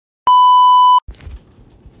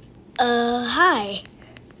Hi.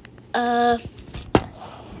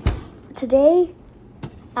 Today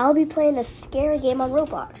I'll be playing a scary game on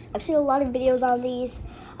Roblox. I've seen a lot of videos on these.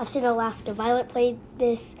 I've seen Alaska Violet play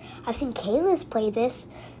this. I've seen Kayla's play this.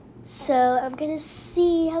 So I'm gonna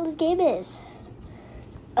see how this game is.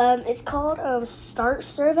 It's called Start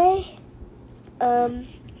Survey. And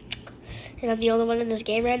I'm the only one in this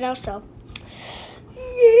game right now, so.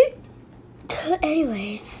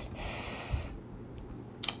 Anyways.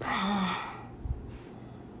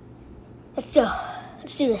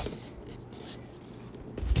 Let's do this.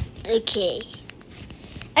 Okay.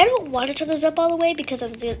 I don't want to turn this up all the way because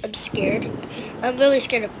I'm scared. I'm really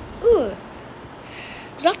scared of. Ooh.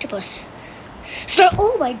 There's an octopus. So,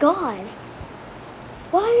 oh my god.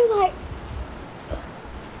 Why am I?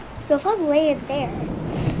 So if I'm laying there,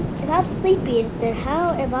 if I'm sleeping, then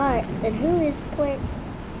how am I? Then who is playing?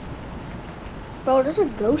 Bro, there's a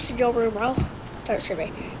ghost in your room, bro. Start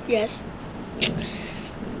survey. Yes.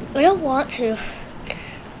 I don't want to.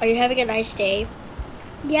 Are you having a nice day?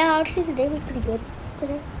 Yeah, honestly, the day was pretty good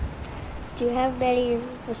today. Do you have many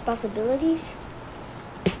responsibilities?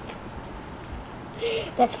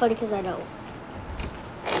 That's funny because I don't.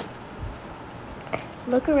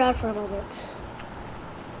 Look around for a moment.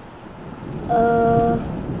 Are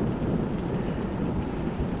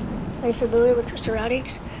you familiar with your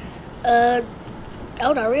surroundings? Oh,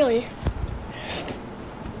 not really.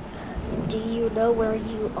 Do you know where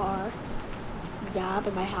you are? Yeah, I'm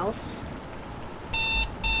in my house.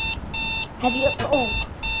 Have you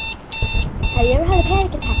ever had a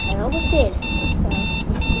panic attack? I almost did. So,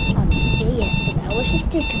 I'll just say yes, but I almost just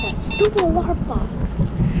did because that stupid alarm clock.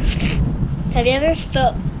 Have you ever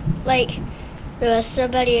felt like there was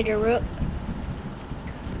somebody in your room?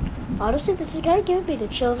 Honestly, this is kind of giving me the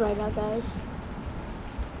chills right now, guys.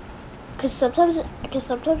 Because sometimes I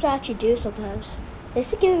actually do sometimes.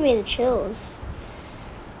 This is giving me the chills.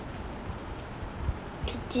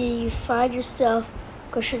 Do you find yourself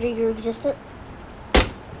questioning your existence?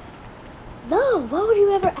 No, why would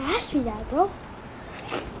you ever ask me that, bro?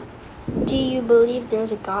 Do you believe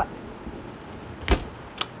there's a God?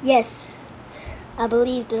 Yes, I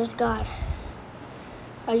believe there's God.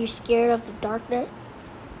 Are you scared of the darkness?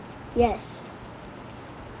 Yes.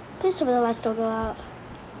 Please tell me the lights don't go out.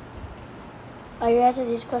 Are you answering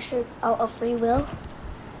these questions out of free will?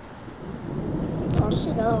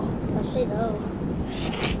 Honestly, no. I say no.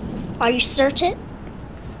 Are you certain?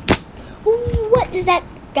 What does that...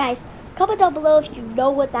 Guys, comment down below if you know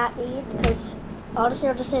what that means, because honestly,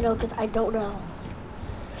 I'll just say no, because I don't know.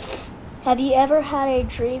 Have you ever had a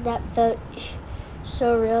dream that felt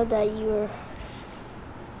so real that you were...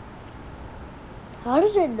 How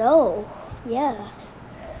does it know? Yeah.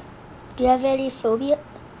 Do you have any phobia?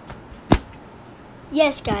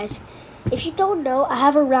 Yes, guys. If you don't know, I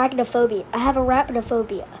have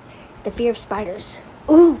arachnophobia. The fear of spiders.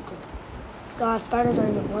 Ooh. God, spiders are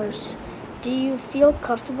even worse. Do you feel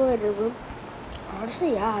comfortable in your room?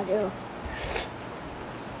 Honestly, yeah, I do.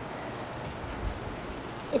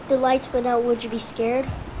 If the lights went out, would you be scared?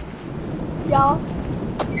 Yeah.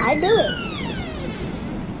 I knew it.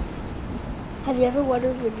 Have you ever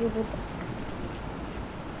wondered when you went?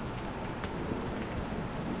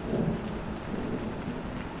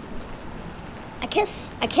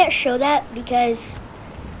 I can't show that because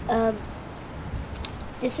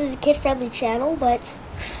this is a kid-friendly channel, but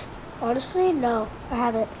honestly, no, I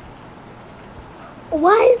haven't.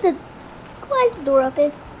 Why is the door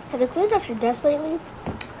open? Have you cleaned off your desk lately?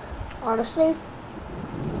 Honestly,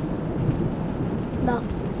 no,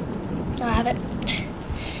 I haven't.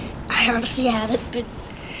 I honestly haven't.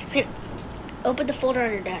 But open the folder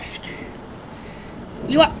on your desk.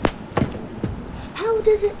 You are. How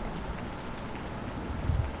does it?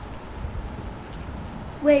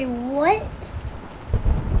 Wait, what?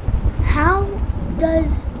 How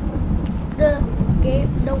does the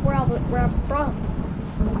game know where I'm from?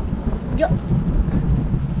 Yo,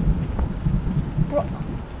 bro.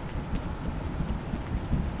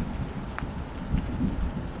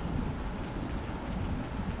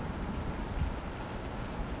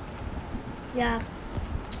 Yeah.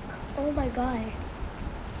 Oh my god.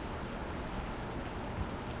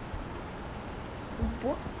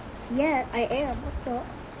 What? Yeah, I am. What the?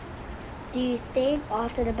 Do you think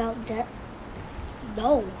often about death?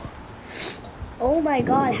 No. Oh my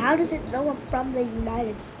god, how does it know I'm from the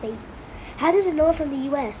United States? How does it know I'm from the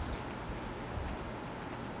US?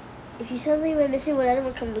 If you suddenly went missing, would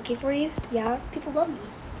anyone come looking for you? Yeah, people love me.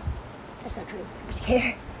 That's not true. I'm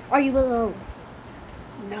scared. Are you alone?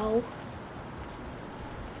 No.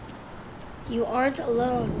 You aren't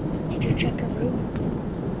alone. Did you check your room?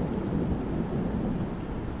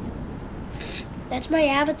 That's my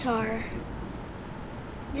avatar.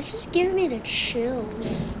 This is giving me the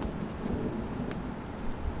chills.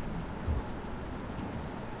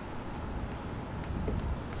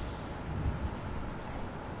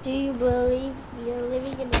 Do you believe you're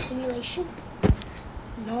living in a simulation?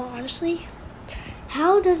 No, honestly.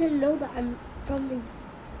 How does it know that I'm from the...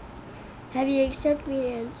 Have you accepted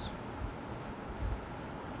me as...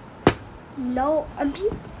 No, I'm...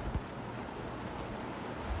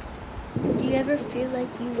 Do you ever feel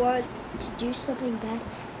like you want to do something bad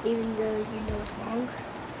even though you know it's wrong?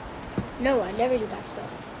 No, I never do bad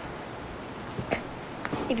stuff.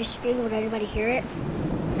 If you scream, would anybody hear it?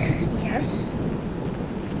 Yes.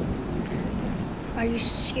 Are you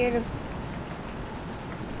scared of...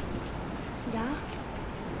 Yeah?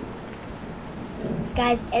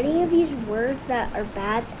 Guys, any of these words that are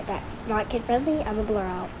bad, that's not kid-friendly, I'm gonna blur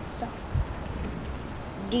out. So,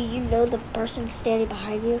 do you know the person standing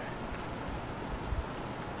behind you?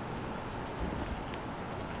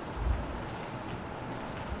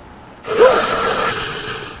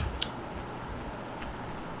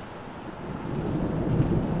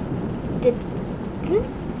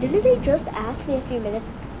 Didn't they just ask me a few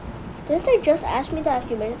minutes? Didn't they just ask me that a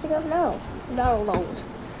few minutes ago? No, I'm not alone.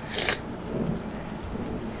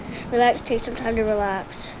 Relax, take some time to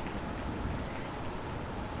relax.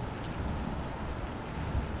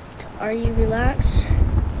 Are you relaxed?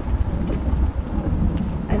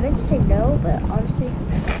 I meant to say no, but honestly,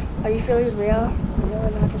 are you feeling real? Real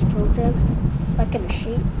and not just programmed? Like a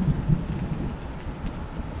machine?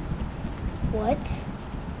 What?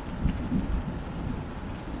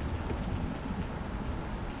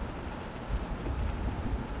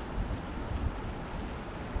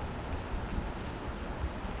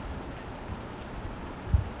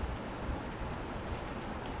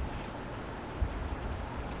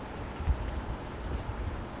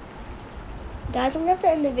 Guys, I'm gonna have to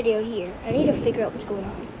end the video here. I need to figure out what's going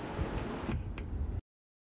on.